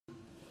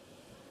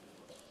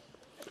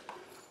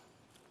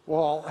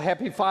Well,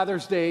 happy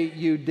Father's Day,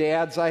 you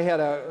dads. I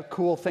had a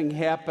cool thing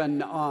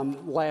happen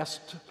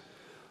last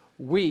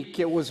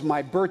week. It was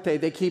my birthday.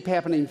 They keep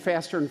happening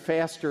faster and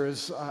faster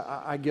as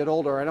I get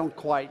older. I don't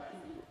quite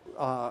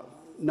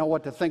know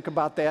what to think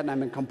about that, and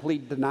I'm in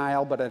complete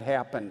denial, but it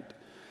happened.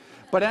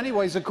 But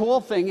anyways, the cool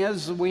thing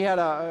is we had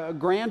a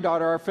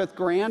granddaughter, our fifth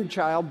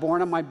grandchild,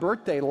 born on my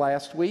birthday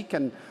last week,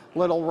 and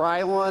little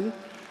Rylan.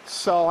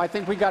 So I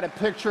think we got a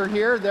picture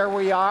here. There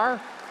we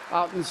are,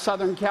 out in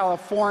Southern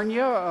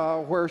California,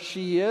 where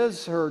she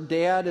is. Her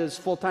dad is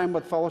full-time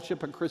with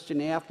Fellowship of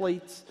Christian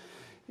Athletes,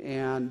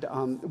 and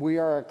we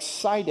are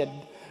excited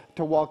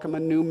to welcome a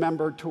new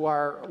member to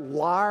our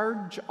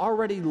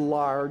already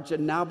large,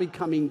 and now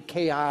becoming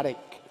chaotic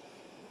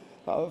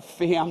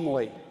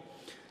family.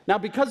 Now,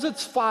 because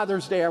it's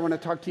Father's Day, I want to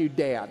talk to you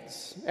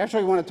dads.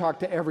 Actually, I want to talk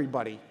to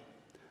everybody,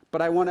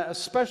 but I want to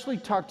especially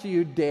talk to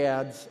you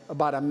dads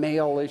about a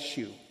male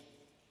issue.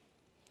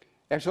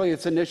 Actually,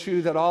 it's an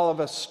issue that all of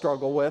us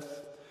struggle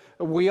with.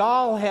 We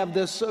all have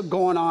this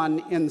going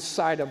on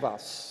inside of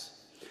us.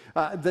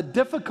 The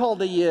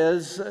difficulty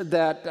is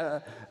that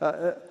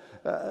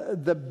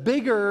the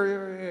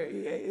bigger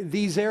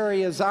these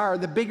areas are,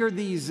 the bigger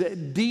these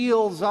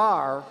deals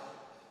are,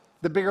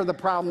 the bigger the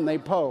problem they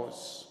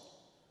pose.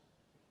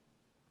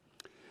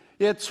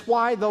 It's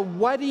why the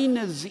wedding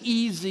is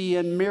easy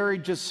and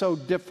marriage is so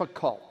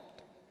difficult.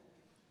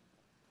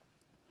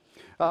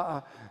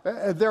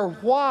 They're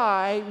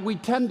why we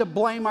tend to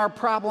blame our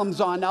problems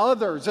on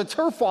others. It's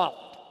her fault.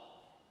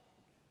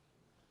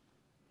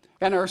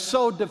 And are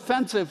so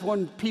defensive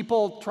when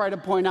people try to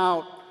point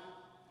out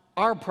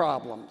our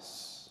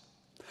problems.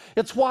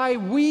 It's why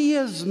we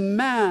as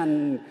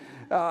men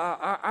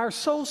are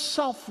so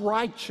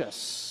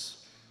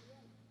self-righteous,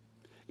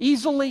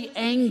 easily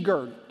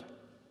angered,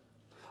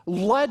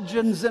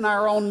 legends in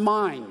our own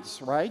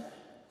minds, right?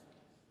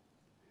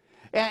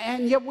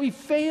 And yet we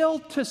fail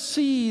to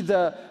see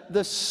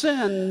the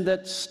sin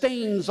that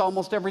stains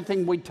almost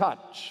everything we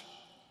touch.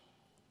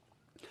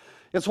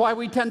 It's why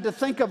we tend to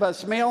think of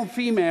us, male and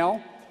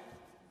female,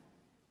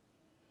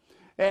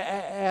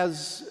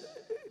 as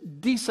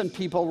decent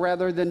people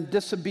rather than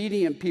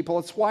disobedient people.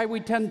 It's why we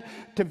tend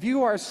to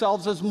view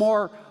ourselves as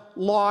more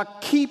law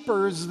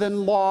keepers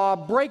than law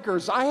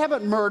breakers. I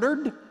haven't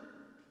murdered.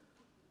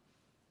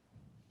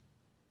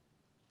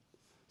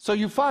 So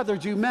you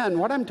fathers, you men,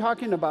 what I'm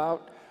talking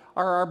about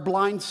are our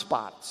blind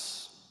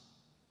spots.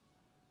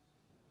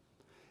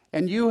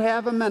 And you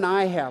have them and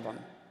I have them.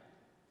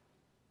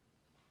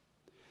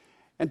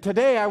 And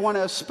today I want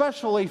to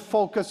especially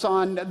focus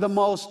on the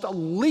most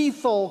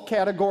lethal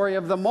category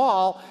of them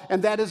all,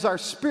 and that is our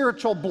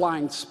spiritual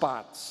blind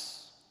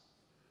spots.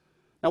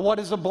 Now, what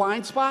is a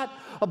blind spot?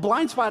 A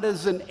blind spot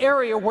is an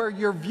area where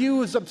your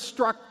view is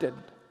obstructed,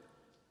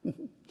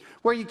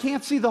 where you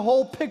can't see the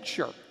whole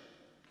picture,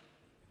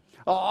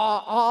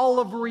 all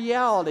of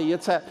reality.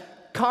 It's a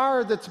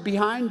car that's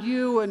behind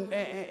you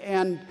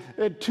and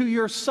to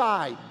your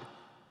side.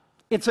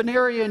 It's an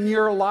area in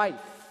your life.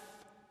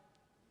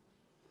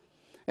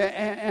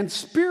 And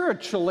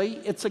spiritually,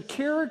 it's a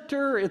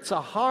character, it's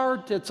a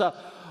heart, it's a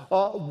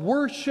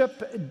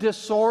worship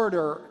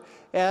disorder.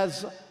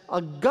 As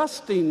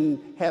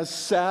Augustine has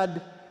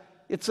said,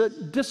 it's a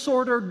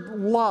disordered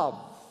love.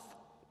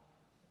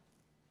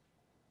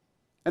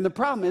 And the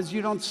problem is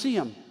you don't see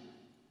them.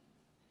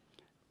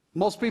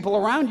 Most people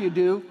around you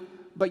do,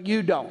 but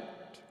you don't.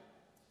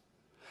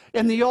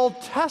 In the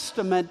Old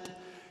Testament,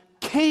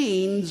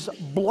 Cain's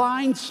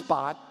blind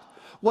spot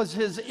was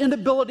his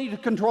inability to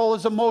control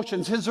his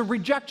emotions, his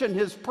rejection,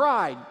 his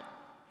pride.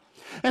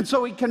 And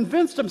so he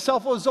convinced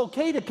himself it was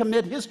okay to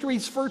commit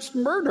history's first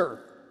murder.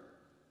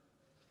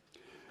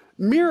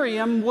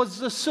 Miriam was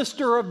the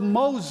sister of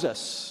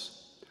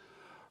Moses.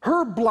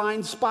 Her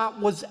blind spot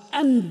was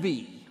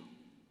envy.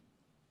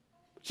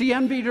 She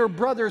envied her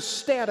brother's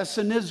status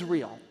in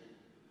Israel.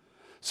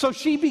 So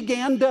she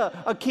began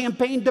a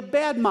campaign to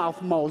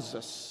badmouth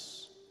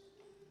Moses.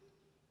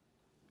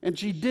 And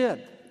she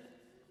did.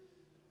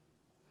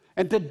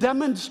 And to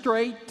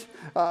demonstrate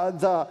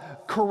the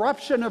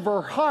corruption of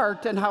her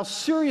heart and how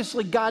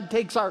seriously God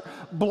takes our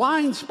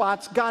blind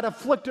spots, God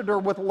afflicted her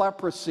with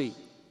leprosy.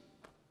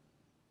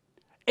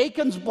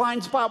 Achan's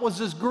blind spot was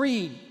his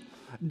greed.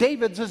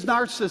 David's his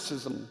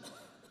narcissism.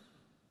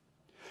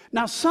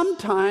 Now,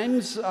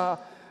 sometimes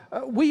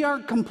we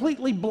aren't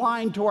completely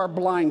blind to our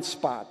blind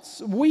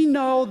spots. We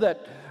know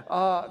that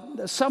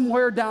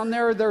somewhere down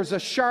there's a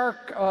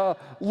shark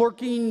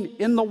lurking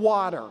in the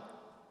water.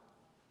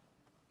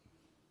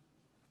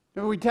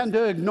 We tend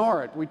to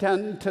ignore it. We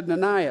tend to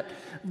deny it.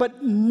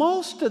 But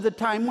most of the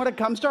time, when it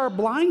comes to our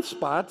blind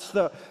spots,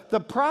 the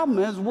problem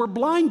is we're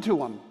blind to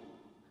them.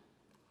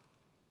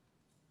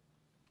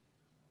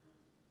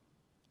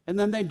 And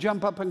then they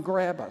jump up and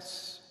grab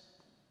us.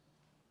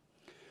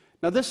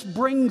 Now, this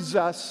brings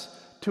us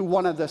to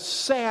one of the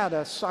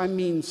saddest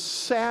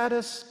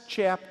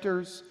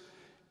chapters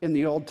in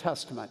the Old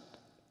Testament.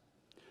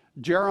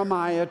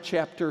 Jeremiah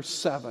chapter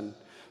 7.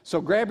 So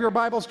grab your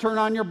Bibles, turn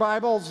on your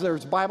Bibles.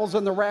 There's Bibles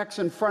in the racks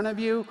in front of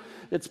you.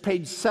 It's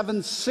page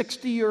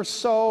 760 or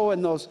so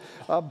in those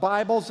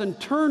Bibles. And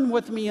turn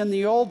with me in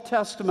the Old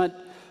Testament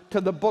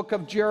to the book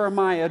of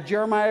Jeremiah.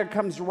 Jeremiah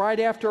comes right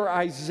after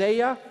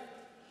Isaiah.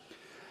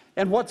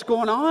 And what's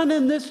going on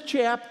in this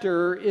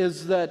chapter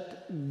is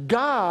that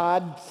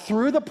God,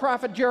 through the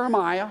prophet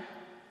Jeremiah,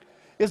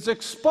 is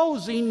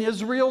exposing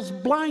Israel's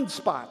blind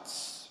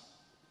spots.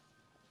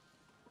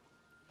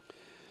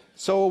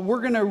 So we're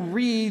going to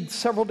read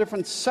several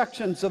different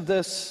sections of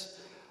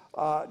this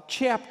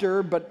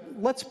chapter, but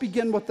let's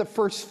begin with the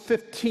first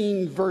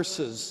 15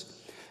 verses.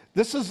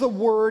 This is the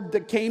word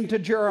that came to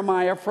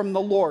Jeremiah from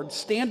the Lord.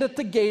 Stand at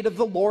the gate of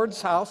the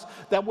Lord's house,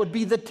 that would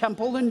be the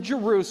temple in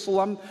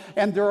Jerusalem,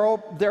 and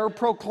there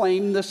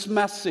proclaim this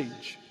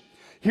message.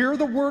 Hear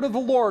the word of the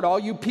Lord, all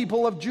you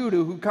people of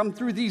Judah who come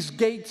through these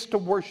gates to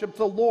worship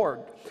the Lord.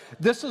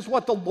 This is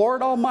what the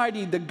Lord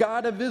Almighty, the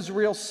God of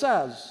Israel,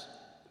 says.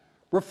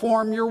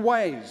 Reform your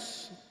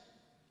ways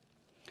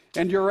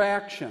and your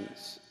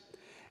actions,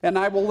 and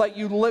I will let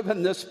you live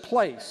in this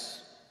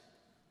place,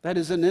 that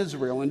is in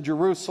Israel, in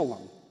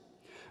Jerusalem.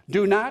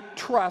 Do not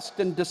trust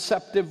in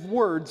deceptive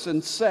words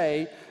and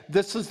say,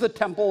 this is the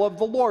temple of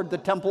the Lord, the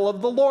temple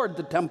of the Lord,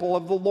 the temple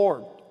of the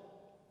Lord.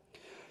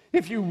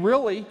 If you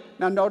really,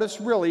 now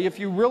notice really, if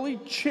you really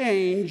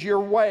change your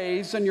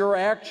ways and your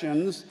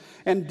actions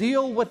and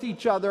deal with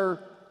each other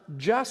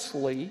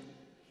justly,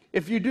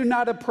 if you do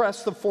not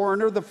oppress the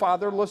foreigner, the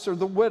fatherless, or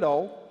the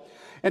widow,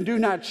 and do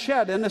not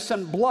shed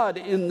innocent blood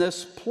in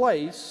this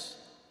place,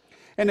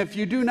 and if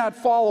you do not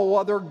follow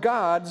other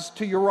gods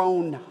to your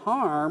own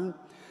harm,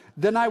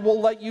 then I will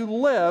let you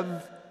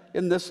live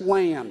in this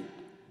land.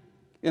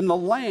 In the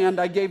land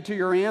I gave to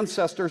your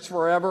ancestors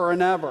forever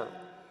and ever.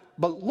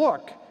 But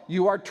look,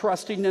 you are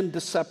trusting in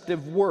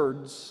deceptive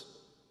words,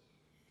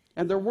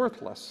 and they're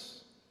worthless.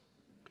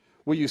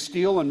 Will you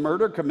steal and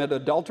murder, commit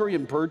adultery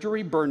and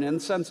perjury, burn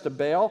incense to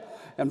Baal,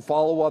 and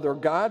follow other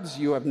gods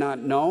you have not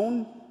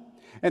known?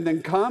 And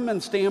then come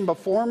and stand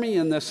before me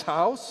in this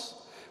house,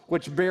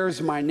 which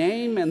bears my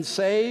name, and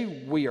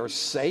say, we are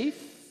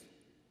safe?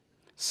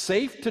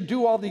 Safe to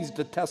do all these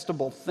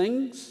detestable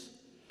things?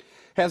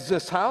 Has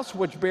this house,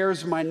 which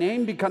bears my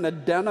name, become a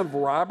den of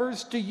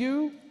robbers to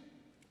you?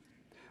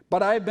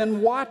 But I've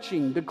been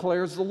watching,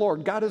 declares the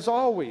Lord. God is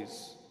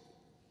always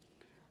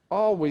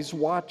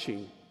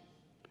watching.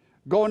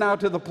 Go now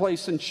to the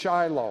place in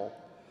Shiloh,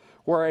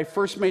 where I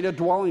first made a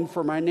dwelling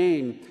for my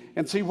name,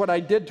 and see what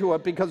I did to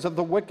it because of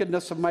the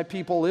wickedness of my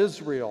people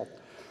Israel.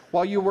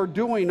 While you were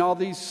doing all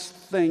these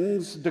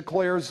things,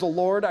 declares the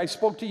Lord, I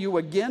spoke to you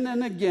again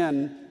and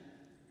again,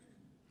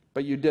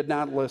 but you did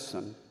not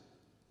listen.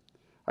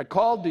 I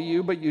called to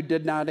you, but you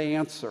did not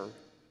answer.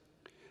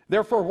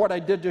 Therefore, what I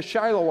did to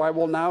Shiloh, I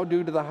will now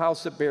do to the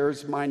house that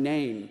bears my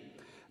name,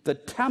 the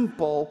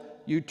temple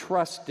you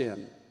trust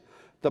in.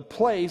 The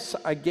place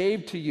I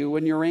gave to you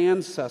and your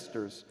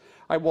ancestors.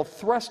 I will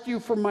thrust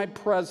you from my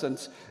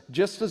presence,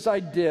 just as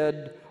I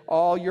did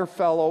all your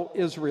fellow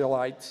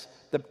Israelites,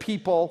 the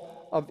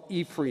people of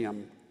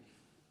Ephraim.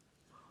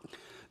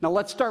 Now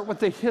let's start with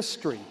the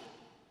history.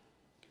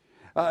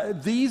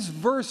 These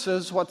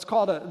verses, what's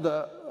called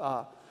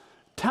the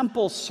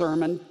temple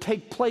sermon,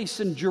 take place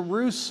in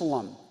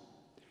Jerusalem.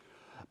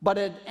 But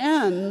it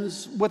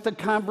ends with a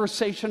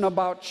conversation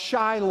about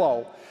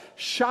Shiloh.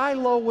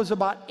 Shiloh was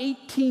about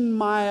 18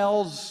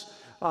 miles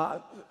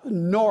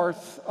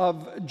north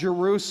of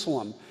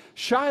Jerusalem.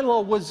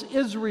 Shiloh was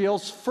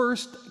Israel's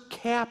first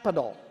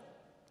capital.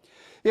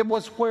 It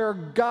was where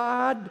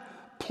God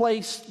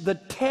placed the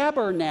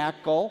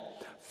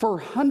tabernacle for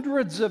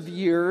hundreds of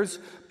years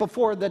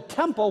before the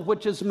temple,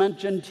 which is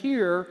mentioned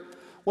here,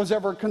 was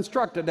ever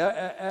constructed,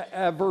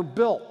 ever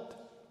built.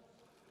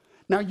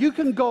 Now, you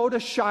can go to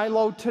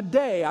Shiloh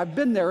today. I've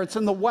been there. It's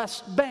in the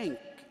West Bank.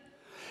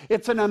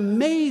 It's an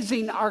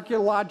amazing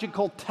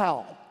archaeological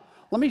tell.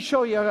 Let me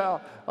show you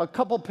a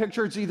couple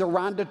pictures either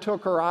Rhonda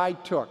took or I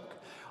took.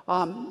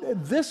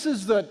 This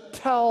is the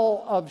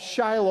tell of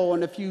Shiloh,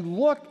 and if you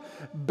look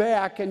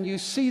back and you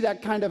see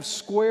that kind of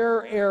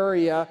square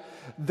area,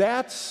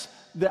 that's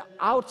the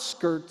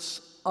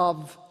outskirts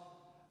of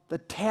the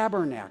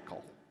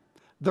tabernacle.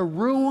 The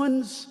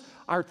ruins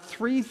are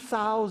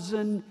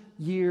 3,000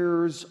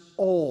 years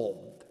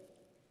old.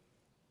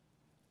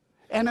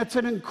 And it's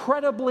an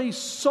incredibly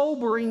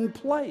sobering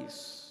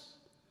place.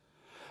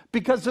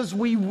 Because as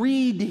we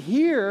read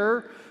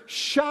here,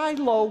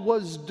 Shiloh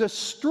was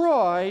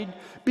destroyed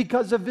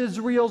because of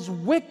Israel's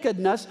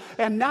wickedness.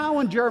 And now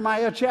in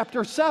Jeremiah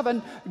chapter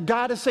 7,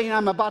 God is saying,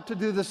 I'm about to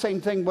do the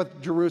same thing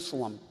with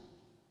Jerusalem.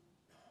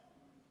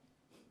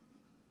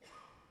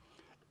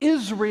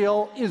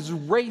 Israel is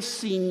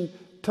racing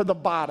to the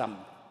bottom.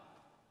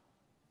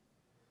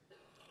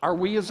 Are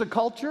we as a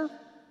culture?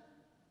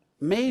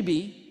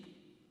 Maybe.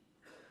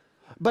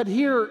 But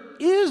here,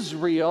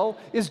 Israel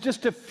is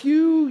just a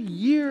few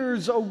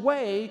years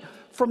away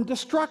from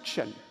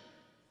destruction,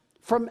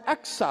 from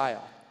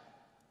exile.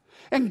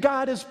 And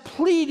God is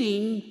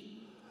pleading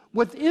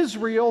with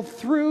Israel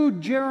through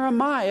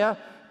Jeremiah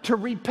to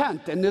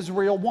repent, and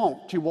Israel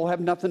won't. You will have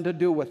nothing to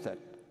do with it.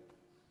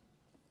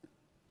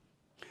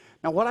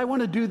 Now, what I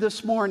want to do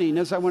this morning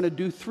is I want to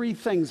do three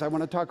things. I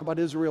want to talk about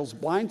Israel's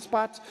blind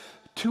spots.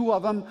 Two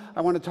of them,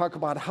 I want to talk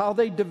about how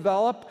they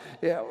developed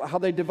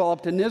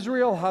in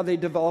Israel, how they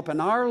develop in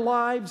our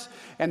lives,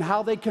 and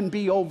how they can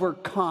be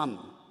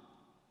overcome.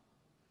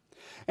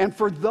 And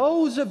for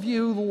those of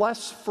you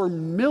less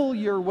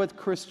familiar with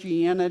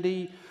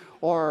Christianity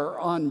or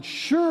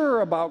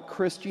unsure about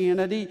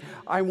Christianity,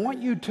 I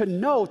want you to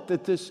note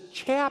that this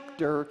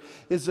chapter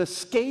is a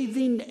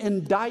scathing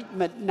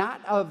indictment not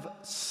of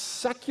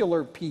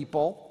secular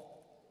people,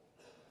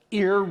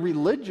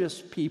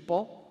 irreligious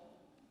people,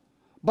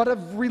 but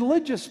of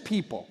religious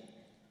people.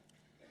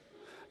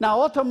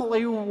 Now,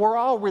 ultimately, we're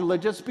all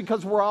religious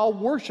because we're all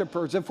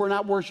worshipers. If we're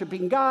not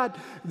worshiping God,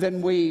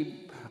 then we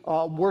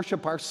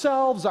worship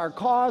ourselves, our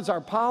cause, our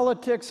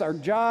politics, our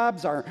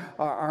jobs,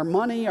 our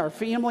money, our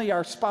family,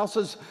 our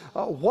spouses,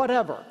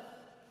 whatever.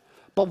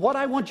 But what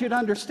I want you to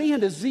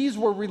understand is these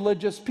were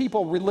religious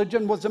people.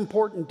 Religion was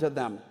important to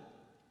them.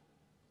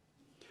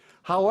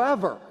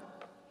 However,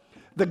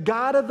 the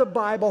God of the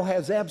Bible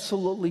has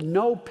absolutely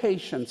no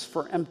patience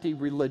for empty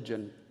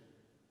religion.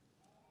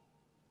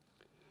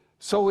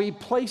 So he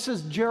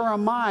places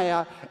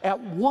Jeremiah at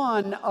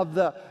one of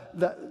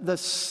the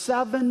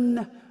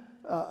seven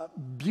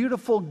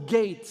beautiful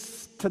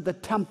gates to the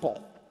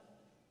temple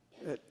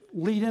that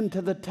lead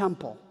into the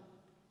temple.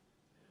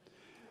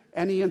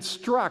 And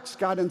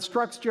God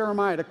instructs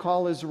Jeremiah to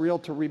call Israel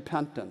to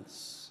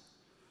repentance.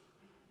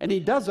 And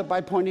he does it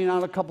by pointing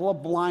out a couple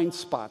of blind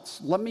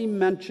spots. Let me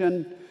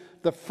mention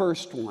the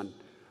first one.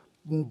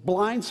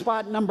 Blind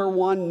spot number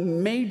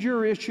one,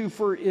 major issue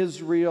for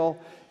Israel,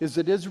 is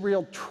that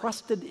Israel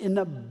trusted in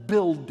a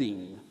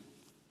building,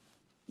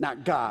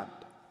 not God,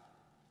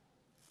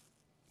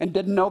 and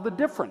didn't know the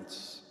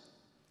difference.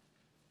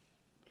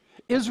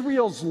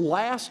 Israel's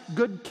last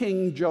good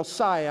king,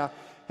 Josiah,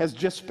 has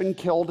just been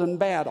killed in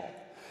battle.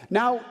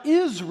 Now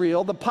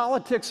Israel, the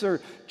politics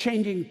are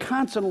changing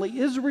constantly.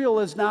 Israel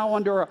is now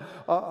under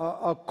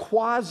a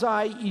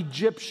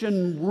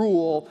quasi-Egyptian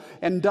rule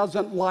and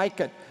doesn't like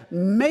it.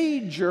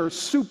 Major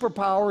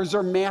superpowers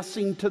are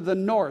massing to the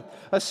north.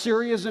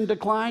 Assyria is in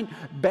decline.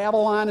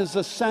 Babylon is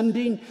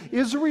ascending.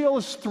 Israel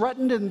is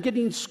threatened and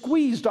getting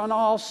squeezed on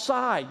all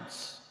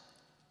sides.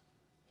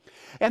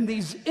 And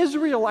these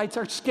Israelites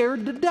are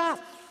scared to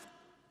death.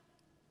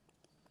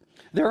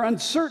 They're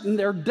uncertain,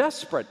 they're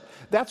desperate.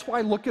 That's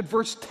why, look at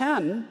verse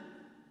 10.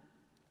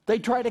 They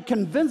try to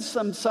convince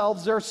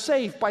themselves they're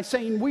safe by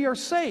saying, we are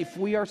safe,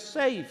 we are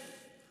safe.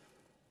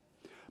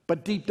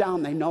 But deep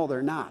down, they know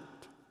they're not.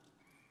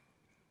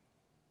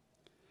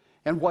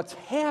 And what's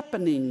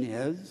happening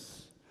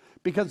is,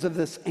 because of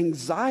this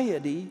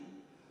anxiety,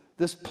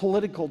 this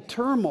political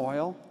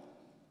turmoil,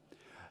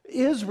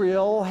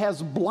 Israel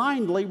has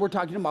blindly, we're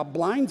talking about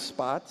blind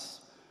spots,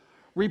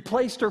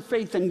 replaced her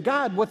faith in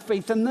God with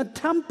faith in the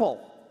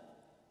temple.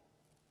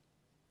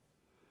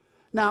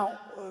 Now,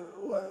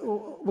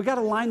 we got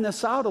to line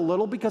this out a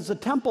little because the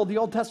temple, the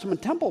Old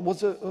Testament temple,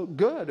 was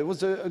good. It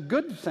was a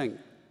good thing.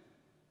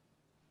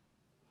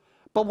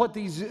 But what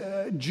these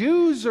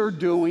Jews are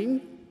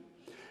doing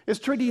is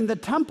treating the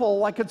temple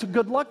like it's a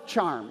good luck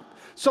charm.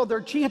 So they're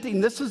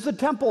chanting, this is the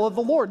temple of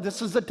the Lord.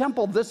 This is the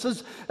temple. This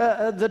is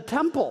the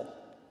temple.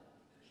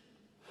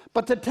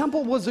 But the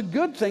temple was a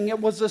good thing. It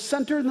was the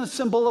center and the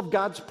symbol of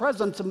God's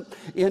presence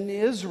in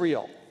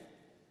Israel.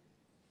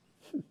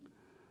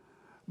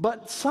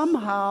 But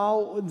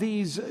somehow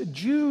these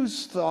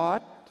Jews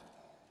thought,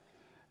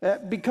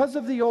 because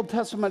of the Old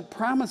Testament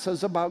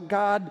promises about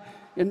God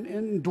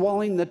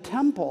indwelling the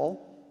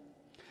temple,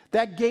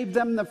 that gave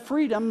them the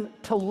freedom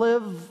to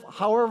live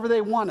however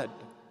they wanted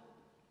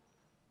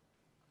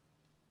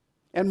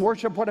and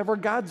worship whatever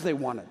gods they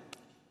wanted.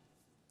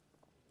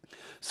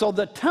 So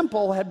the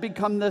temple had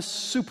become this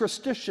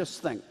superstitious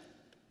thing,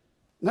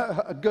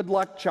 a good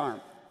luck charm.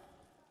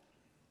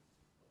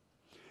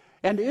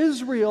 And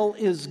Israel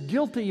is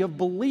guilty of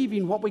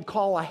believing what we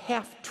call a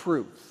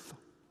half-truth.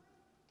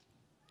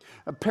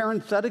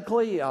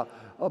 Parenthetically,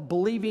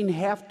 believing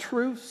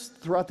half-truths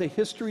throughout the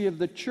history of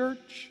the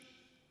church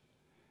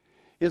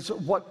is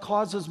what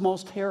causes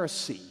most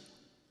heresy.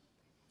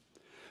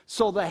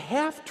 So the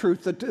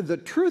half-truth, the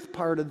truth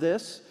part of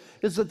this,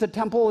 is that the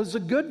temple is a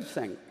good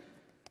thing.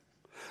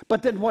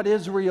 But then what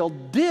Israel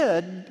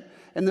did,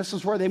 and this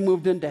is where they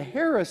moved into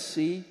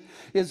heresy,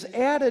 is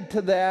added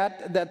to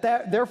that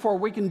therefore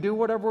we can do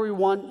whatever we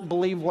want,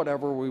 believe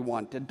whatever we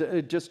want.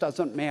 It just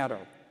doesn't matter.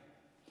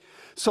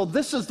 So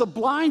this is the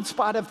blind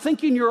spot of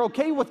thinking you're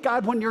okay with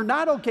God when you're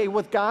not okay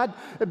with God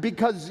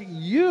because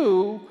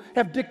you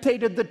have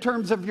dictated the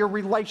terms of your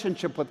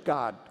relationship with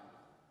God.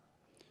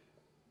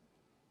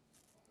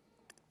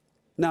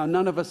 Now,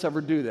 none of us ever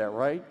do that,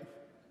 right?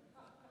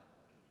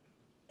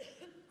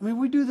 I mean,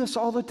 we do this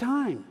all the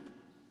time.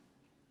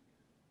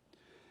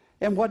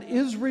 And what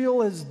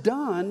Israel has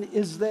done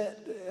is that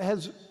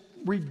has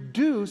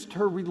reduced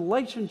her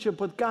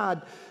relationship with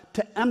God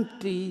to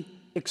empty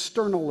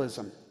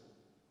externalism.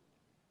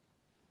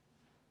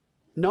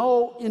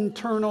 no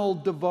internal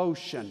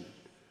devotion,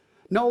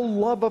 no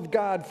love of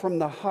God from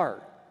the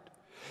heart.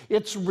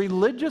 It's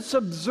religious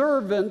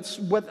observance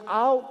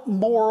without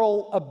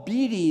moral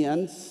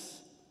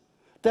obedience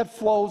that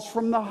flows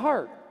from the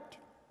heart.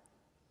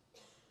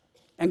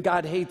 And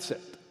God hates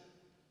it.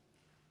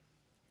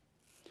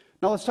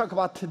 Now let's talk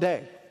about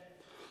today.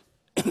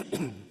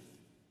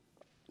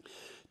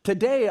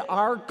 Today,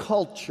 our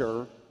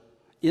culture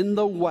in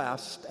the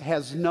West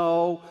has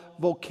no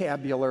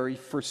vocabulary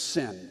for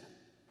sin.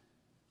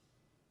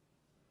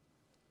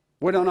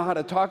 We don't know how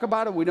to talk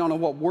about it. We don't know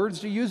what words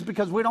to use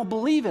because we don't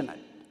believe in it.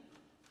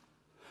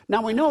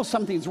 Now, we know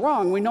something's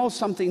wrong. We know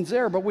something's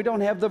there, but we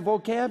don't have the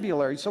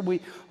vocabulary, so we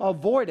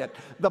avoid it.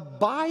 The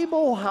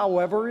Bible,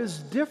 however, is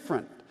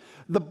different.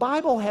 The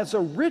Bible has a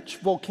rich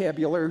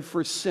vocabulary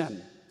for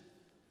sin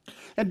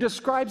and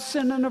describes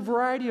sin in a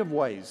variety of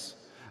ways.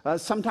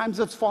 Sometimes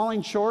it's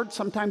falling short.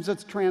 Sometimes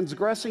it's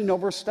transgressing,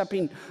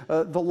 overstepping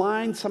the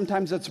line.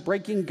 Sometimes it's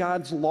breaking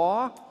God's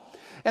law.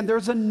 And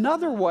there's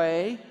another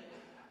way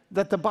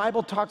that the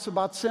Bible talks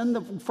about sin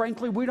that,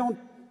 frankly, we don't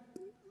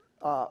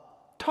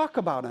talk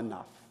about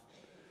enough.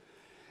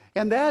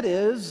 And that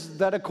is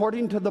that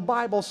according to the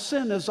Bible,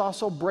 sin is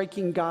also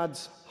breaking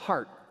God's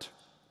heart.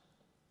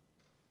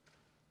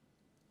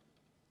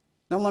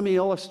 Now let me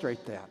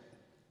illustrate that.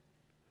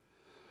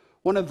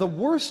 One of the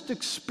worst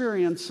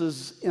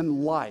experiences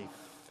in life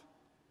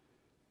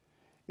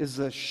is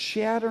the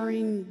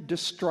shattering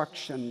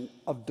destruction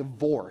of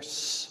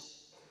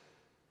divorce.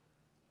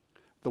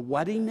 The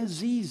wedding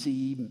is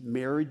easy,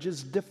 marriage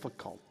is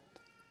difficult.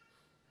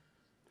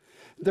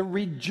 The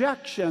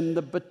rejection,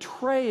 the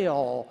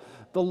betrayal,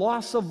 the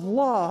loss of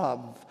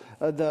love,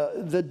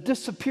 the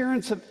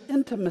disappearance of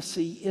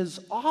intimacy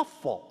is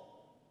awful.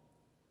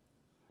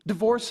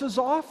 Divorce is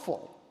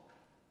awful.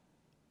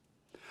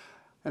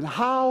 And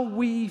how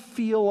we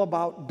feel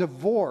about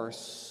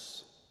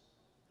divorce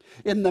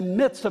in the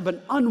midst of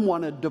an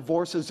unwanted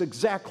divorce is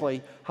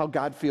exactly how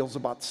God feels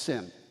about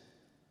sin.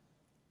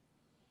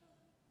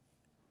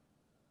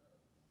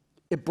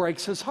 It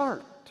breaks his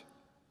heart.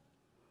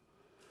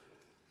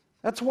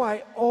 That's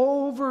why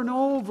over and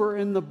over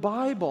in the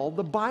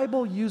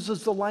Bible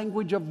uses the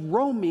language of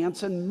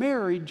romance and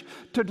marriage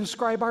to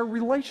describe our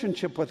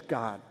relationship with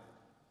God.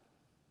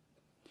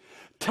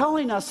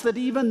 Telling us that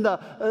even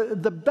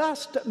the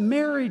best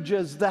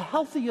marriages, the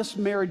healthiest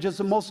marriages,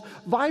 the most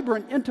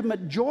vibrant,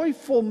 intimate,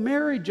 joyful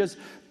marriages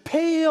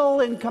pale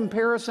in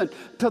comparison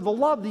to the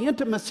love, the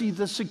intimacy,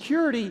 the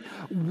security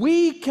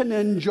we can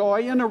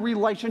enjoy in a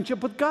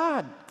relationship with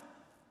God.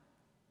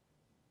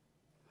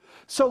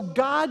 So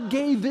God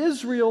gave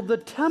Israel the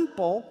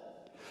temple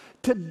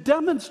to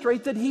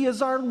demonstrate that he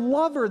is our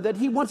lover, that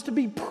he wants to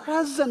be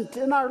present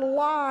in our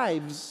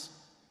lives,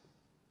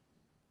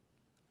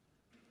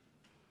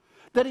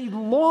 that he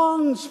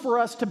longs for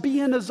us to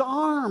be in his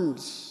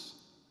arms.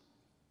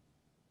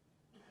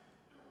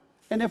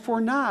 And if we're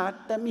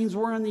not, that means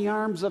we're in the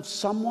arms of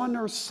someone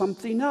or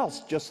something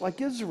else, just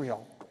like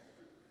Israel.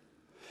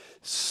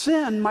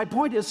 Sin, my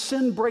point is,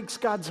 sin breaks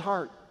God's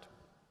heart.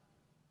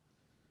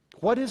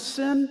 What is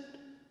sin?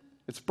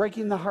 It's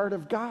breaking the heart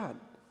of God.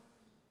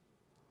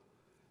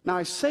 Now,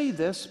 I say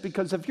this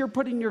because if you're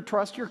putting your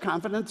trust, your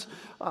confidence,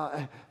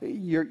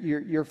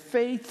 your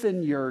faith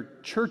in your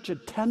church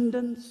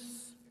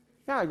attendance,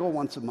 yeah, I go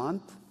once a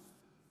month,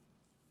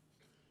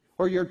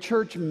 or your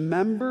church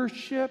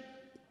membership,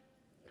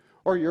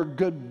 or your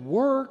good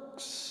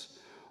works,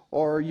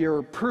 or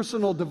your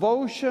personal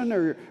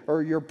devotion,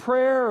 or your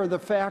prayer, or the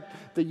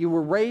fact that you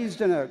were raised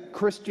in a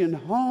Christian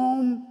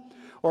home,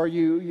 or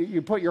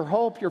you put your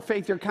hope, your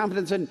faith, your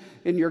confidence in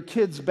your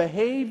kids'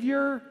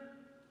 behavior,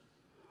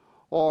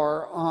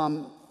 or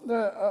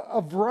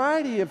a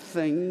variety of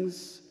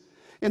things,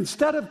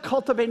 instead of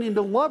cultivating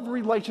the love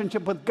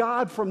relationship with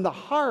God from the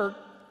heart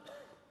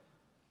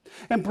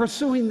and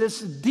pursuing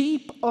this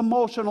deep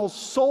emotional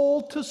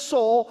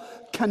soul-to-soul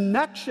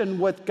connection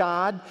with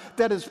God,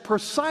 that is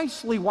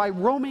precisely why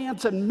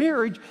romance and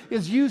marriage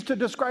is used to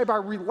describe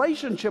our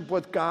relationship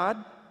with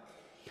God.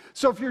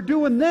 So if you're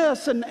doing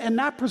this and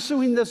not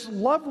pursuing this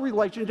love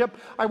relationship,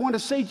 I want to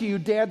say to you,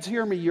 dads,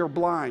 hear me, you're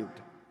blind.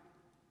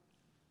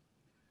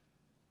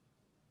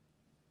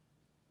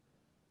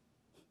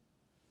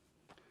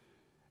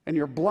 And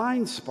your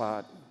blind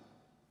spot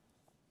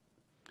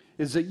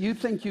is that you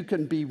think you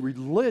can be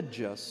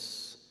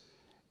religious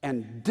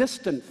and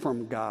distant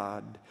from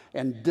God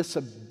and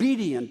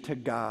disobedient to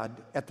God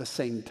at the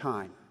same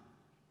time.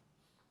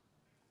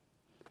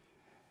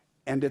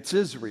 And it's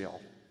Israel.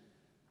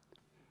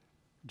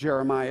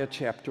 Jeremiah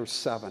chapter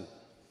 7.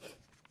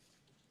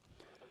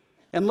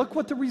 And look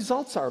what the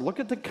results are. Look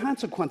at the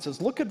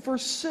consequences. Look at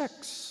verse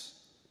 6.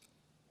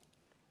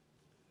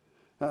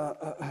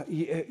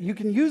 You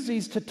can use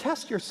these to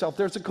test yourself.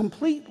 There's a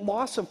complete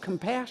loss of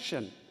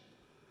compassion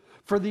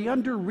for the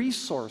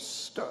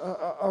under-resourced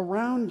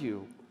around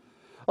you.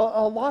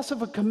 A loss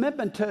of a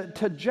commitment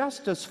to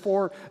justice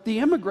for the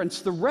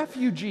immigrants, the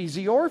refugees,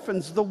 the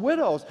orphans, the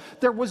widows.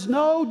 There was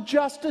no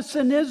justice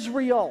in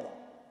Israel.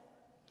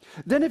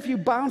 Then if you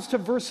bounce to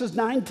verses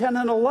 9, 10,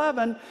 and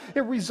 11,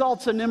 it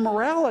results in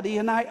immorality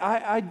and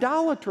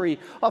idolatry,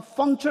 a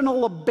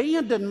functional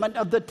abandonment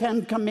of the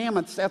Ten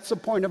Commandments. That's the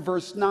point of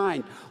verse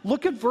 9.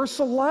 Look at verse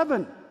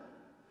 11.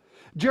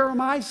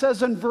 Jeremiah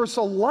says in verse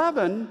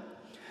 11,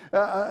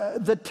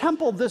 the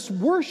temple, this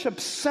worship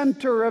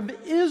center of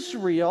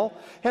Israel,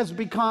 has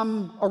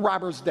become a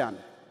robber's den.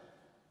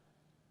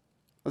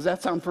 Does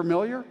that sound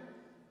familiar?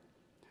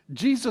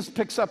 Jesus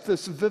picks up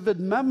this vivid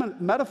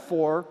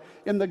metaphor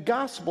in the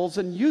Gospels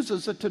and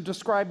uses it to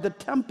describe the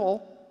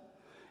temple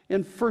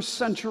in first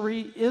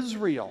century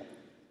Israel.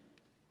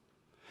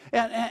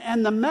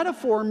 And the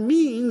metaphor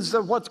means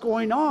that what's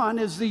going on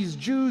is these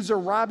Jews are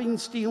robbing,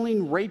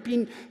 stealing,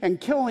 raping, and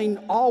killing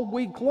all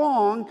week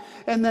long,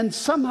 and then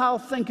somehow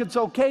think it's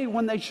okay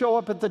when they show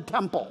up at the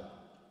temple.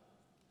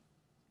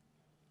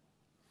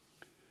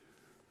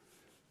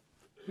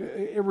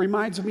 It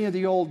reminds me of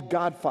the old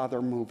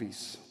Godfather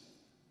movies.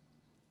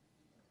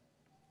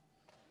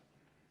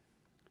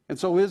 And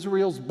so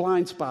Israel's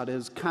blind spot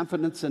is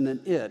confidence in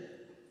it,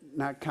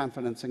 not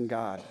confidence in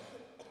God.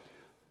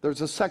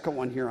 There's a second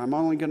one here. I'm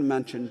only going to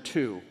mention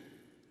two.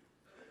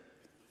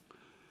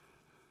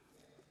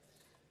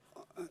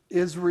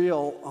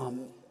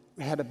 Israel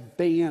had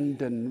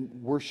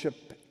abandoned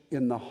worship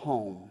in the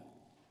home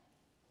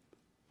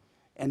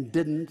and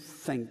didn't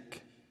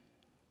think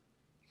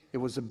it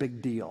was a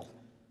big deal.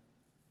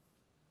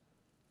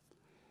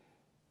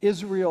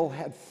 Israel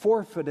had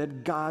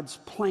forfeited God's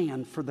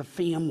plan for the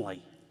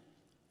family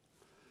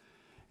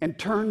and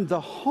turned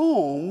the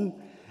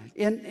home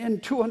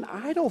into an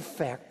idol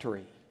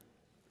factory.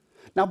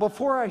 Now,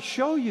 before I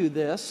show you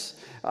this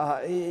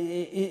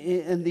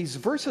in these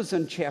verses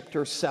in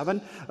chapter 7,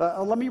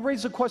 let me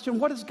raise a question.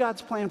 What is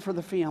God's plan for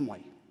the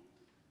family?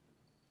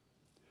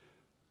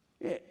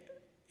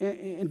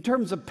 In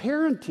terms of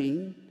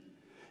parenting,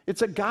 it's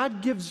that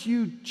God gives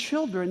you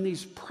children,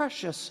 these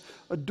precious,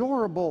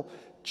 adorable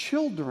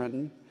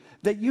children,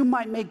 that you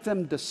might make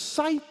them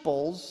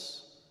disciples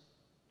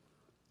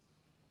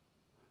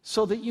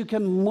so that you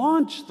can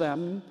launch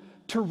them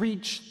to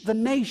reach the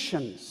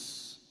nations.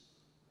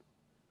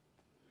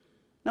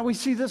 Now we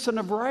see this in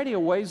a variety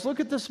of ways. Look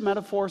at this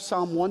metaphor,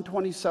 Psalm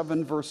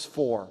 127, verse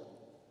 4.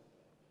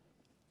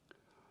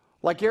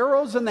 Like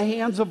arrows in the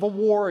hands of a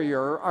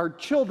warrior are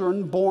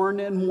children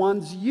born in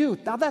one's youth.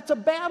 Now that's a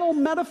battle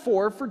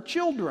metaphor for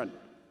children.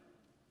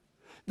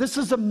 This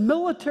is a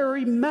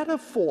military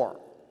metaphor.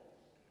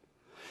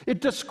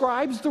 It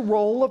describes the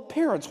role of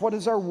parents. What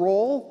is our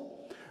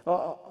role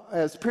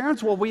as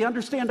parents? Well, we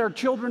understand our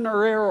children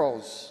are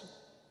arrows.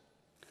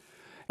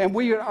 And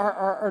we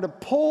are to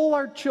pull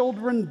our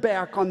children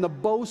back on the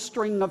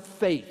bowstring of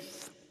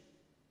faith.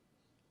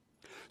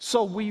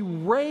 So we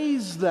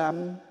raise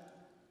them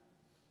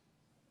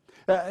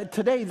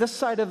today, this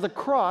side of the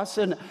cross,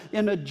 in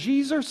a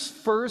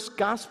Jesus-first,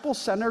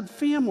 gospel-centered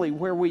family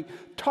where we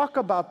talk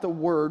about the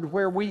Word,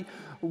 where we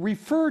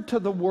refer to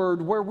the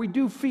Word, where we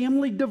do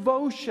family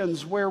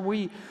devotions, where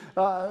we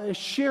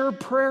share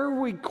prayer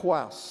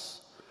requests.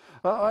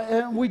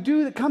 And we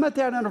do come at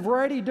that in a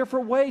variety of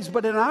different ways,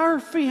 but in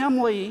our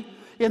family,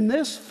 in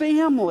this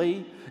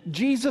family,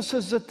 Jesus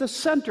is at the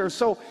center,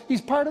 so he's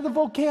part of the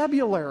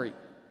vocabulary.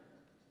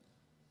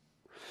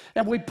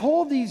 And we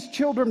pull these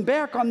children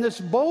back on this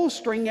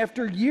bowstring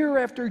after year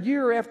after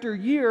year after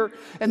year,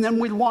 and then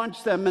we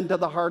launch them into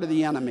the heart of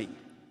the enemy.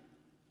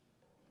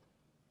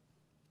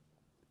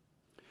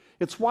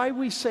 It's why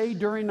we say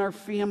during our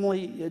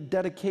family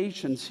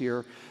dedications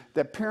here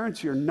that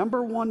parents, your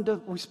number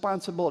one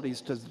responsibility is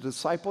to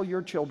disciple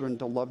your children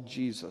to love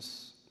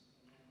Jesus.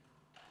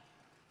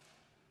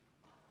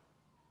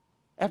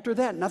 After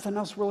that, nothing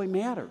else really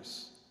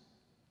matters.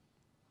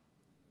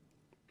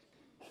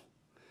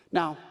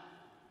 Now,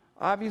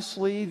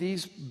 obviously,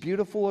 these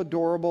beautiful,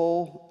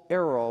 adorable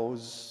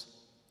arrows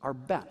are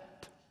bent.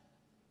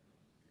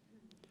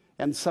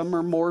 And some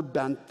are more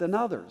bent than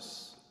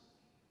others.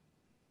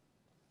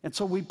 And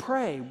so we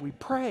pray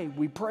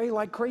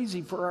like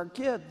crazy for our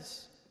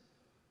kids.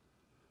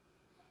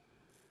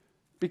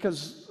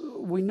 Because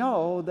we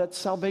know that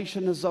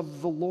salvation is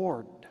of the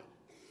Lord.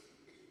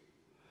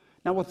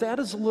 Now, with that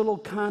as a little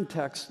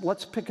context,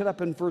 let's pick it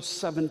up in verse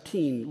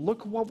 17.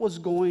 Look what was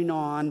going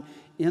on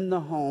in the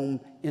home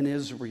in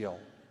Israel.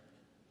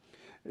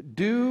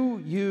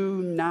 Do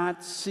you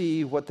not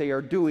see what they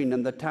are doing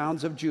in the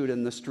towns of Judah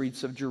and the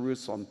streets of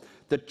Jerusalem?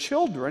 The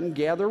children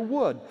gather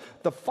wood.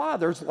 The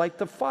fathers light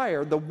the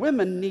fire. The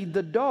women knead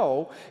the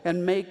dough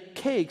and make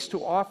cakes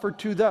to offer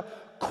to the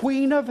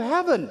Queen of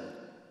Heaven,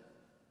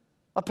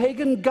 a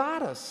pagan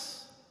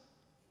goddess,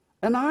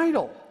 an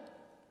idol.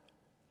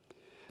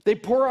 They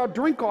pour out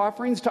drink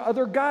offerings to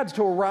other gods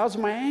to arouse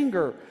my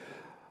anger.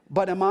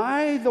 But am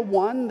I the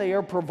one they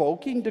are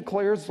provoking,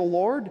 declares the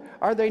Lord?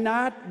 Are they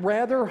not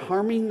rather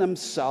harming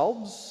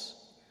themselves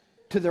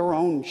to their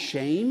own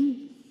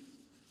shame?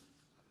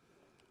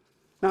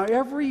 Now,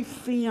 every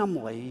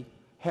family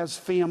has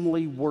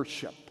family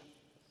worship.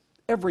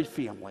 Every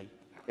family.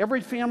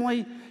 Every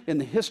family in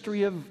the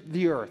history of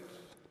the earth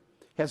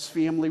has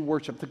family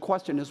worship. The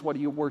question is, what are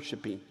you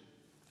worshiping?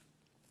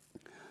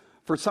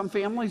 For some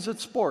families,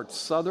 it's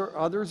sports.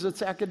 Others,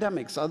 it's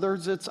academics.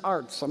 Others, it's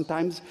arts.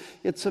 Sometimes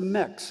it's a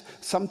mix.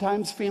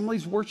 Sometimes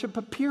families worship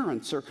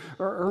appearance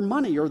or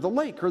money or the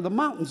lake or the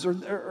mountains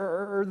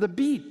or the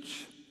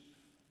beach.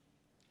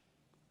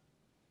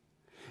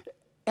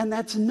 And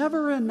that's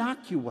never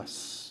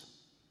innocuous.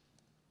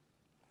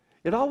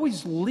 It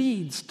always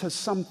leads to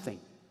something.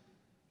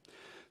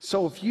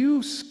 So if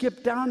you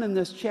skip down in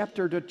this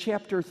chapter to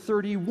chapter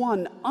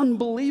 31,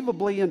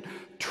 unbelievably and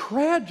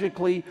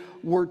tragically,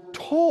 we're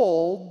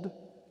told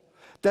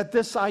that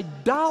this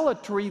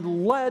idolatry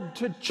led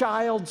to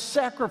child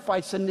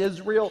sacrifice in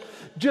Israel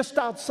just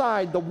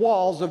outside the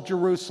walls of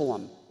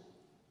Jerusalem,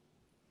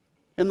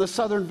 in the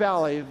southern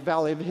valley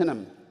of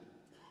Hinnom.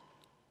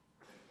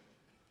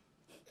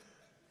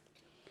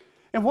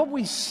 And what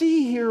we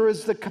see here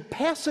is the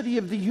capacity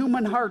of the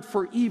human heart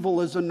for evil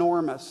is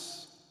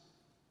enormous.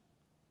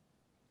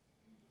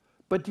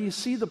 But do you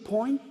see the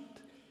point?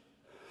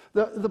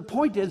 The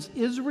point is,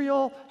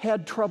 Israel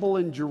had trouble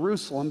in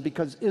Jerusalem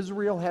because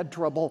Israel had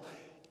trouble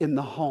in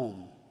the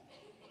home.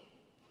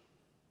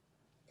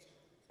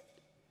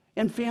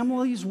 And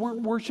families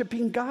weren't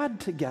worshiping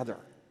God together.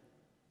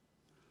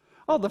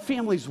 Oh, the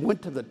families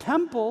went to the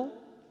temple,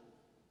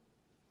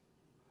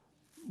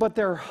 but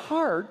their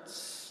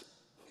hearts,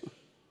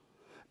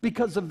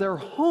 because of their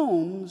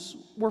homes,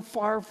 were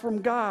far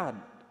from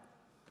God.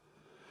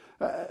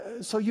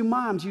 So you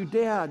moms, you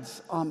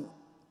dads,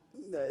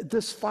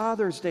 this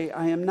Father's Day,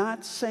 I am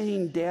not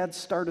saying dads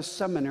start a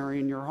seminary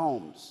in your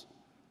homes.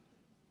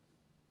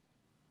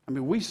 I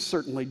mean, we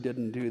certainly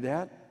didn't do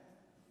that.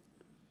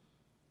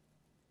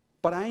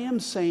 But I am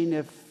saying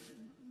if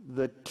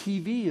the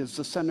TV is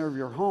the center of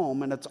your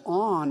home and it's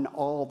on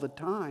all the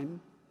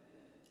time,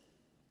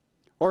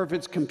 or if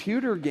it's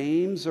computer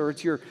games or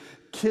it's your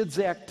kids'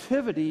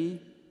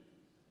 activity,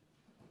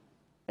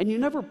 and you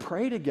never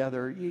pray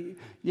together. You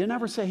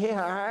never say, hey,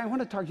 I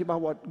want to talk to you about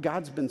what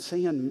God's been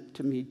saying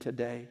to me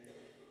today.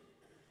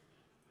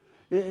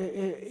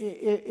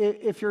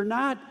 If you're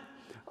not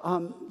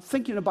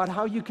thinking about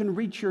how you can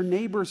reach your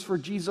neighbors for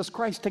Jesus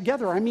Christ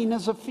together, I mean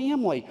as a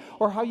family,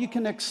 or how you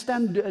can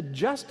extend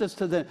justice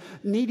to the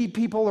needy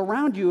people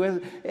around you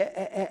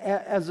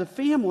as a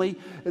family,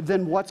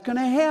 then what's going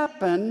to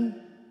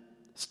happen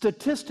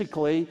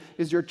statistically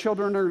is your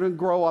children are going to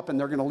grow up and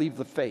they're going to leave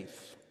the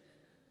faith.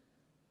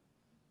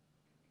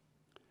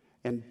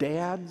 And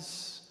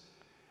dads,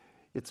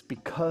 it's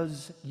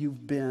because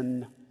you've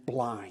been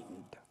blind.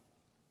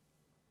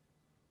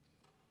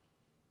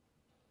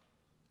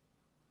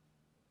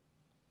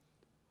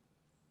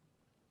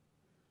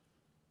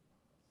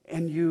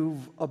 And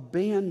you've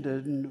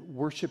abandoned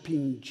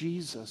worshiping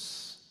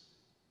Jesus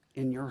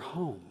in your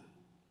home.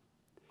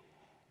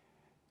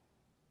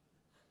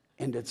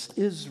 And it's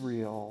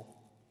Israel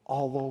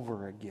all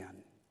over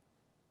again.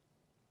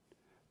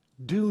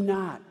 Do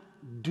not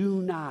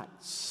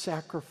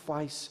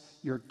sacrifice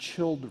your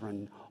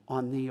children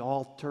on the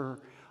altar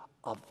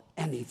of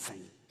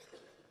anything.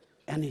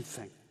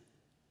 Anything.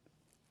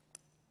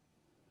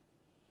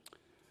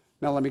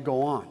 Now let me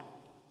go on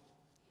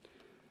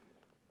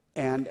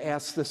and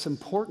ask this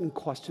important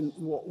question.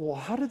 Well,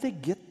 how did they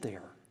get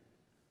there?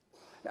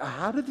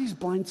 How did these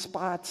blind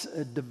spots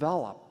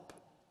develop?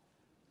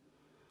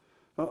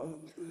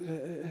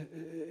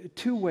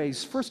 Two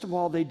ways. First of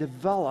all, they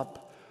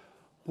develop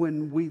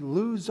when we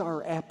lose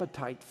our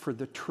appetite for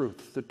the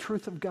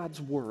truth of God's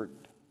Word.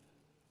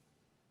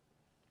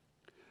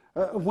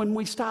 When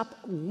we stop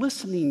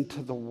listening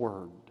to the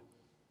Word.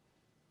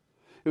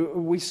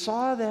 We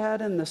saw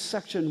that in the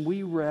section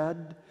we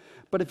read,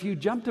 but if you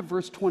jump to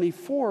verse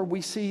 24,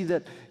 we see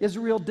that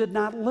Israel did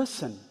not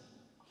listen.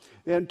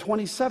 In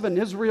 27,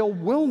 Israel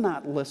will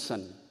not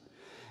listen.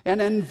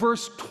 And in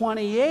verse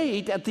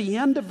 28, at the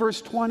end of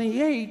verse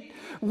 28,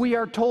 we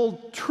are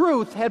told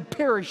truth had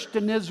perished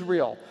in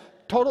Israel.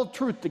 Total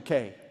truth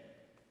decay.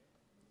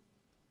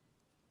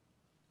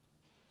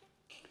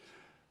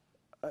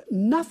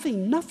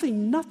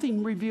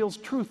 Nothing reveals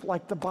truth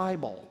like the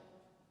Bible.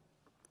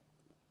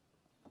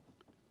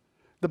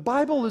 The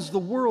Bible is the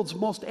world's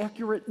most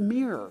accurate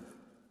mirror.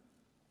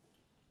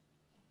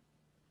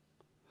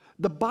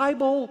 The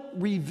Bible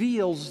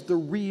reveals the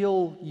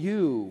real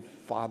you,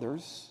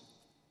 fathers,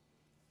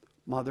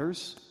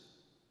 mothers.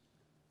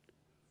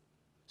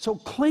 So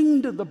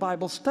cling to the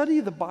Bible, study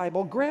the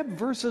Bible, grab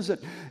verses, and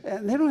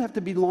they don't have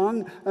to be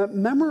long,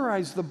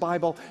 memorize the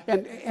Bible.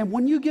 And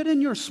when you get in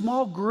your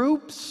small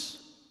groups,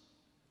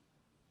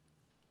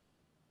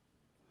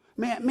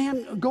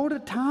 man, go to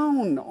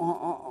town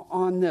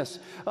on this.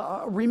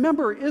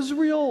 Remember,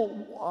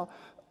 Israel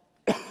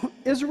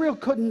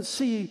couldn't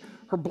see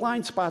her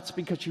blind spots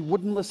because she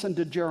wouldn't listen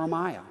to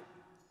Jeremiah.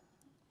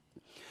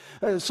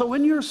 So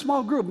in your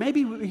small group,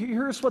 maybe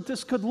here's what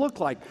this could look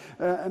like.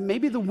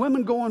 Maybe the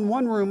women go in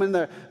one room and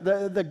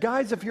the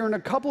guys, if you're in a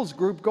couples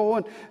group, go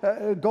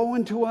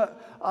into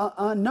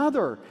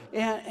another.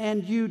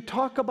 And you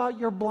talk about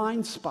your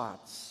blind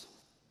spots.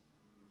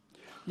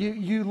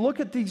 You look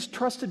at these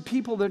trusted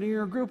people that are in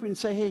your group and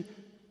say, hey,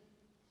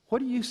 what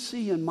do you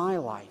see in my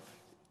life?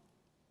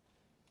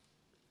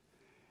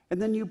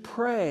 And then you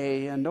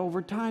pray, and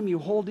over time you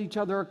hold each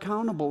other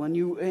accountable, and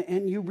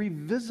you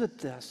revisit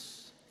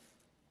this.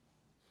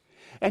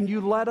 And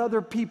you let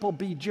other people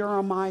be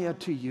Jeremiah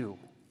to you.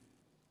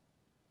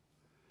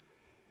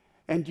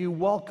 And you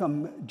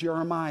welcome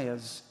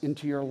Jeremiahs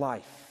into your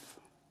life.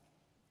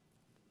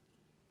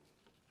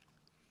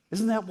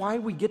 Isn't that why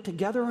we get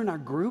together in our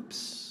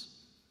groups?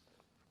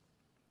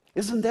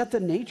 Isn't that the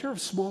nature of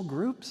small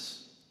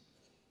groups?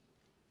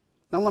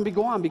 Now let me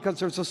go on, because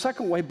there's a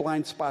second way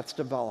blind spots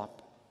develop.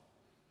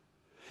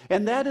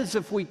 And that is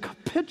if we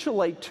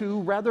capitulate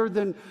to, rather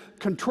than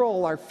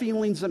control, our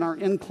feelings and our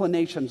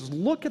inclinations.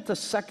 Look at the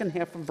second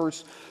half of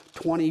verse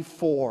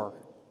 24.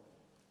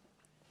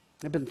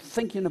 I've been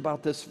thinking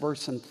about this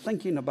verse and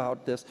thinking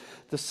about this.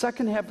 The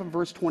second half of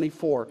verse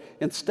 24.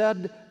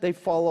 Instead, they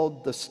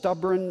followed the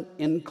stubborn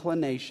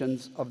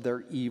inclinations of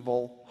their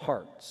evil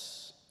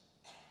hearts.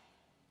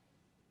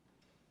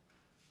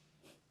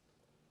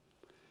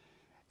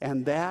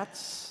 And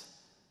that's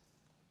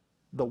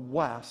the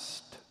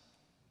West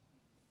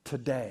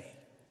today.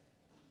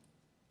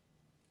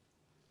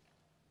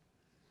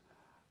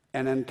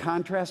 And in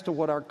contrast to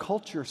what our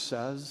culture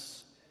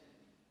says,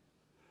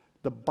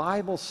 the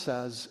Bible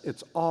says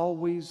it's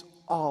always,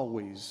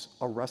 always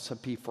a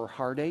recipe for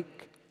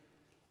heartache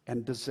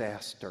and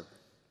disaster.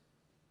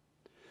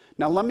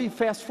 Now let me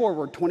fast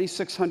forward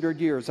 2,600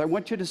 years. I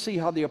want you to see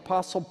how the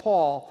Apostle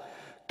Paul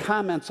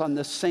comments on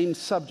this same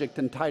subject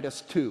in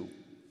Titus 2.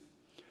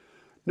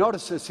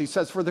 Notice this, he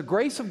says, "For the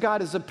grace of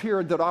God has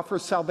appeared that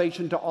offers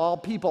salvation to all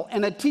people,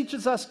 and it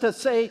teaches us to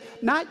say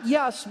not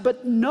yes,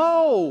 but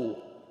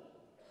no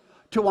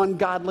to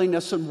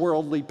ungodliness and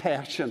worldly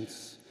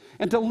passions,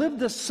 and to live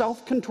this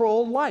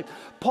self-controlled life."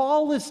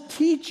 Paul is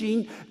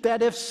teaching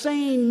that if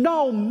saying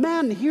no,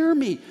 men, hear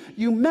me,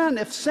 you men,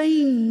 if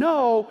saying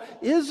no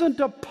isn't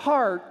a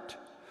part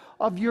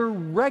of your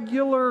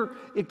regular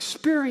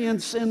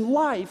experience in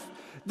life,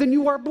 then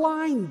you are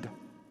blind.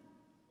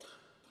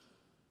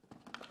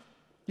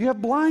 You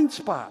have blind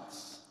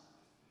spots.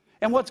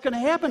 And what's going to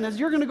happen is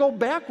you're going to go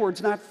backwards,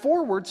 not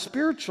forward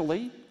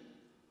spiritually.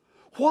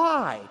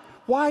 Why?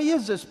 Why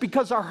is this?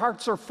 Because our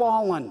hearts are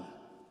fallen,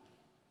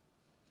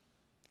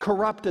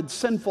 corrupted,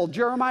 sinful.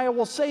 Jeremiah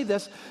will say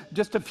this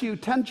just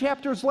 10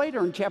 chapters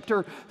later in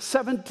chapter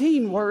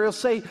 17, where he'll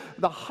say,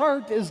 the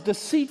heart is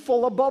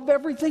deceitful above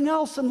everything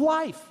else in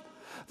life.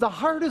 The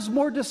heart is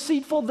more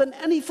deceitful than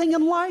anything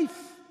in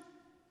life.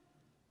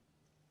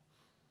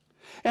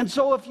 And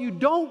so if you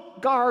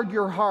don't guard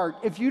your heart,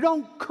 if you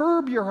don't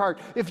curb your heart,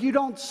 if you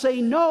don't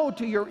say no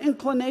to your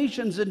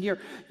inclinations and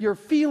your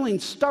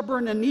feelings,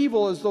 stubborn and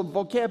evil is the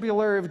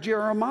vocabulary of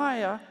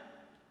Jeremiah,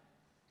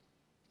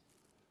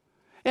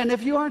 and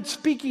if you aren't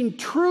speaking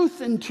truth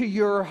into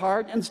your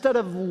heart instead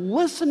of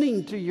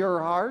listening to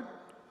your heart,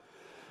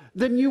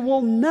 then you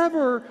will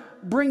never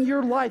bring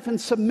your life in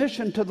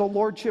submission to the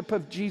Lordship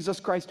of Jesus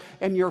Christ,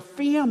 and your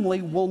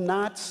family will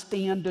not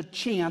stand a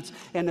chance,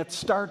 and it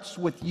starts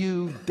with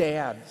you,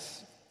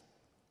 dads.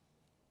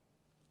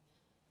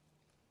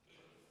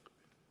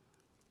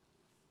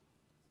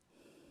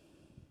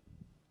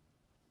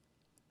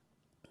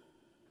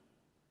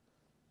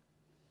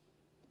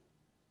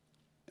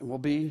 And we'll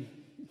be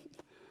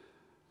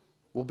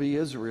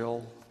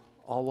Israel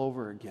all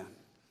over again.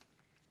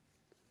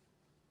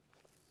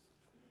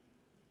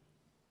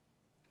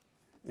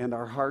 And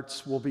our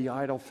hearts will be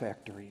idol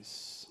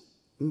factories.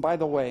 And by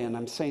the way, and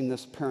I'm saying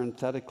this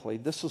parenthetically,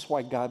 this is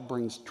why God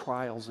brings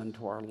trials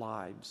into our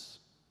lives.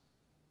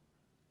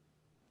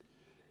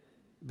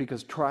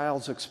 Because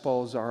trials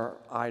expose our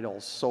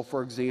idols. So,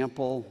 for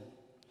example,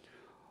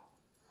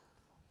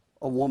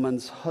 a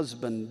woman's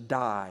husband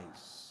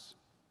dies.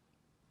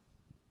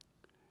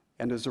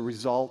 And as a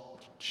result,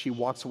 she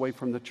walks away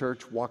from the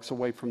church, walks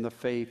away from the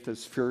faith,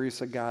 is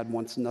furious at God,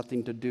 wants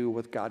nothing to do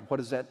with God. What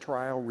has that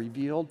trial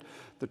revealed?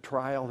 The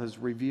trial has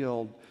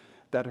revealed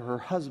that her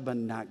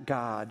husband, not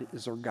God,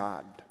 is her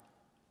God.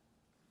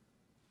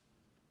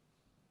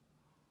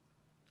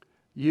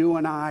 You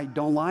and I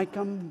don't like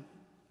him.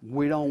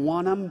 We don't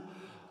want him.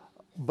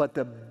 But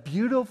the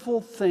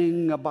beautiful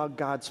thing about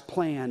God's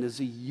plan is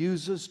he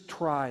uses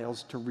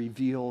trials to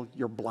reveal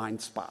your blind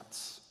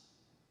spots.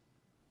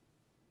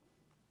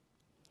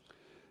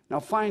 Now,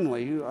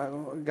 finally,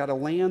 I've got to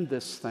land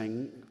this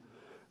thing.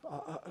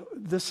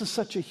 This is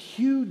such a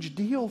huge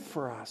deal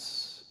for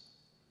us.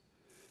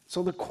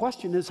 So the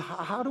question is,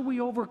 how do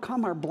we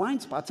overcome our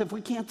blind spots if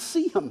we can't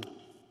see them?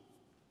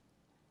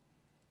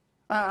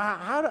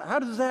 How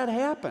does that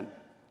happen?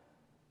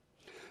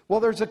 Well,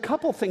 there's a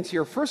couple things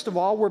here. First of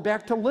all, we're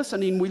back to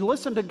listening. We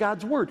listen to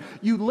God's word.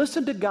 You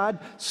listen to God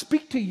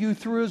speak to you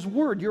through his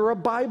word. You're a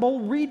Bible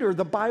reader.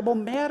 The Bible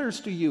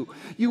matters to you.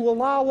 You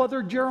allow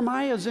other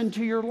Jeremiahs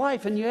into your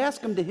life, and you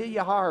ask them to hit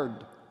you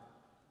hard.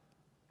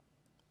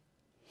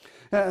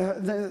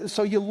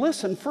 So you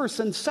listen first,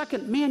 and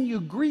second, man,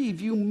 you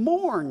grieve, you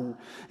mourn,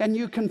 and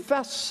you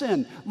confess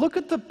sin. Look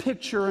at the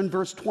picture in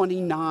verse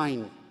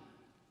 29.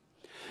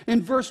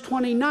 In verse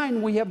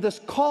 29, we have this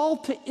call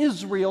to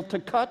Israel to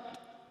cut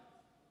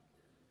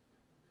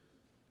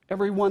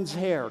everyone's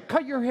hair.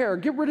 Cut your hair.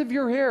 Get rid of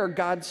your hair,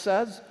 God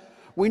says.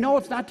 We know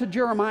it's not to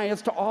Jeremiah,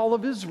 it's to all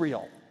of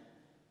Israel.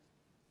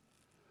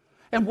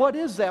 And what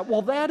is that?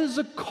 Well, that is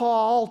a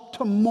call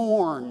to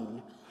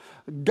mourn.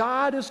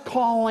 God is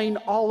calling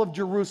all of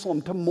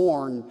Jerusalem to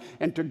mourn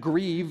and to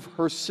grieve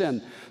her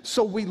sin.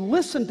 So we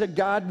listen to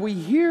God, we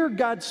hear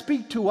God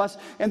speak to us,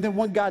 and then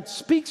when God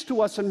speaks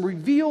to us and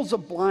reveals a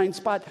blind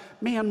spot,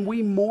 man,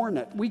 we mourn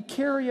it. We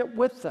carry it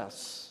with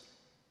us.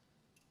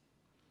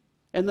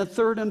 And the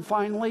third and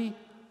finally,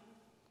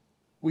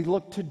 we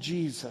look to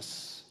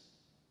Jesus.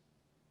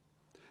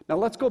 Now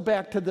let's go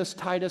back to this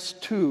Titus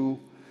 2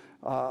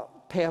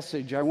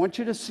 passage. I want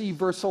you to see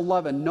verse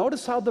 11.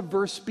 Notice how the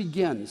verse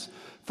begins.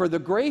 For the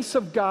grace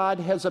of God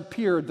has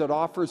appeared that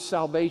offers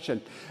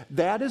salvation.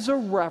 That is a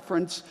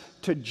reference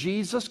to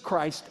Jesus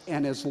Christ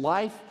and his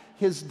life,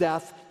 his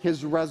death,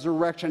 his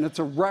resurrection. It's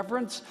a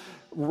reference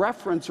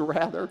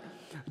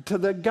to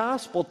the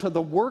gospel, to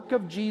the work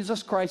of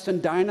Jesus Christ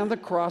and dying on the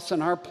cross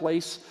in our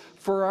place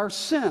for our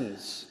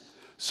sins.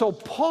 So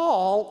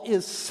Paul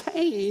is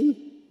saying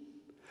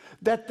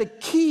that the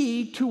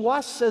key to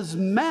us as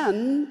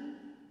men,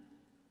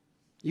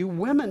 you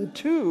women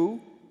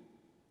too,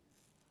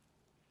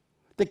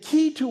 the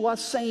key to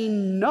us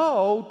saying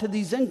no to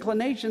these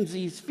inclinations,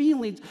 these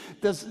feelings,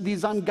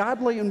 these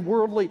ungodly and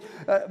worldly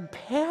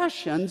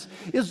passions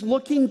is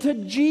looking to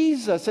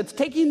Jesus. It's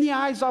taking the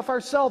eyes off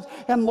ourselves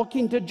and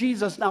looking to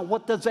Jesus. Now,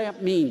 what does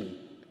that mean?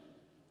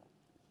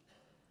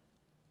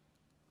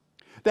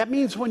 That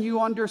means when you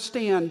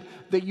understand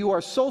that you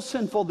are so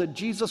sinful that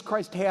Jesus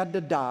Christ had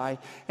to die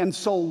and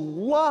so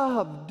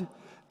loved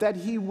that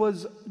he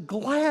was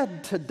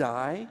glad to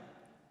die.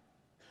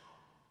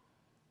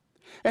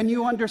 And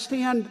you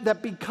understand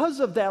that because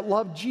of that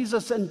love,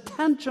 Jesus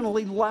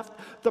intentionally left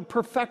the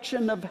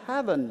perfection of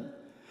heaven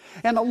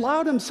and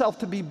allowed himself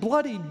to be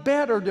bloodied,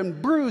 battered,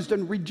 and bruised,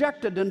 and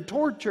rejected, and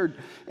tortured,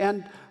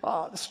 and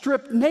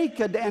stripped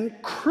naked, and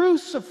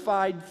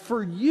crucified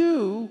for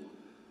you.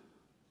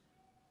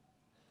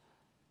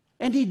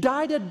 And he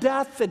died a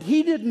death that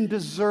he didn't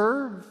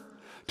deserve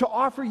to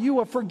offer you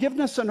a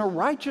forgiveness and a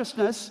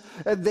righteousness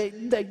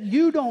that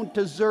you don't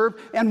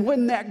deserve. And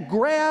when that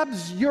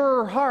grabs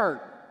your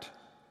heart,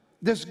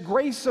 this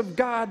grace of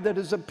God that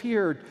has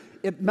appeared,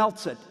 it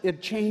melts it,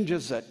 it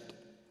changes it.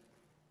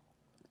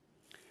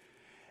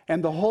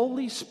 And the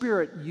Holy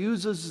Spirit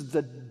uses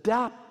the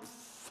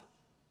depth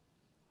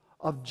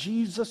of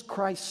Jesus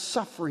Christ's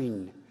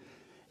suffering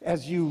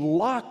as you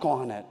lock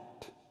on it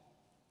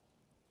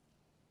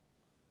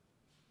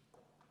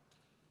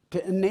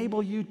to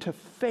enable you to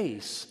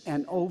face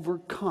and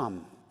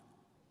overcome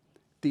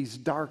these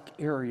dark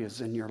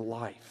areas in your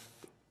life.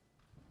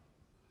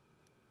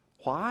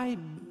 Why?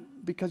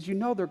 Because you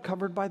know they're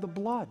covered by the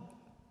blood.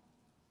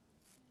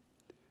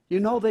 You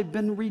know they've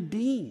been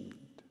redeemed.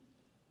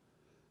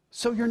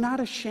 So you're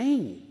not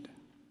ashamed.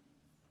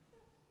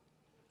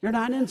 You're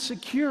not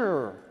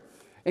insecure.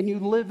 And you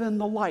live in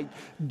the light.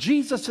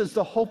 Jesus is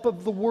the hope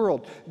of the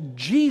world.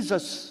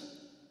 Jesus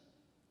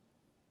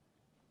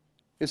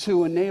is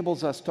who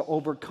enables us to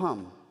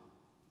overcome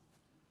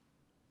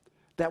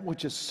that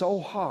which is so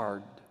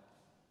hard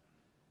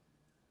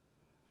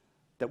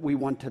that we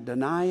want to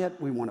deny it,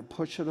 we want to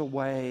push it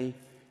away,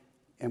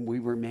 and we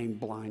remain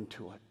blind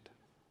to it.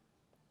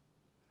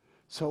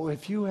 So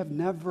if you have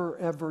never,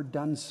 ever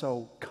done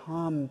so,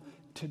 come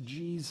to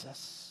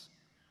Jesus.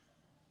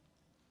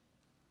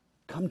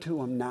 Come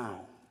to him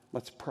now.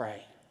 Let's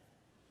pray.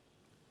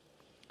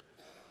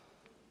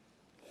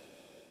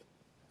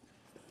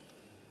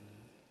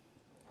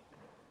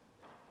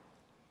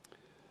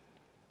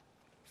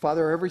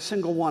 Father, every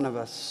single one of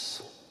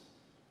us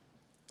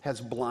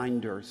has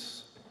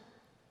blinders.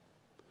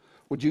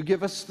 Would you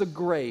give us the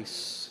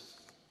grace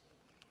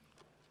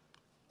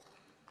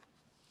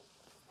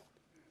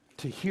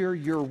to hear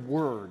your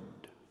word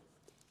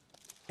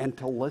and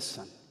to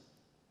listen?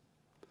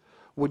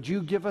 Would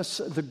you give us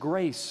the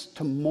grace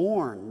to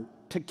mourn,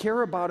 to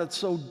care about it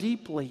so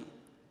deeply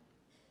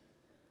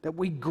that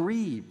we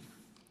grieve?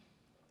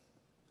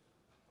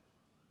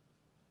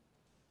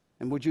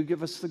 And would you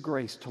give us the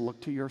grace to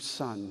look to your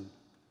Son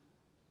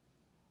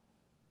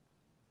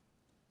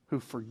who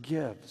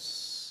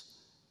forgives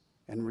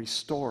and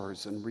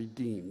restores and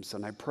redeems?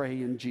 And I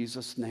pray in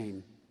Jesus'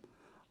 name,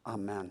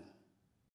 amen.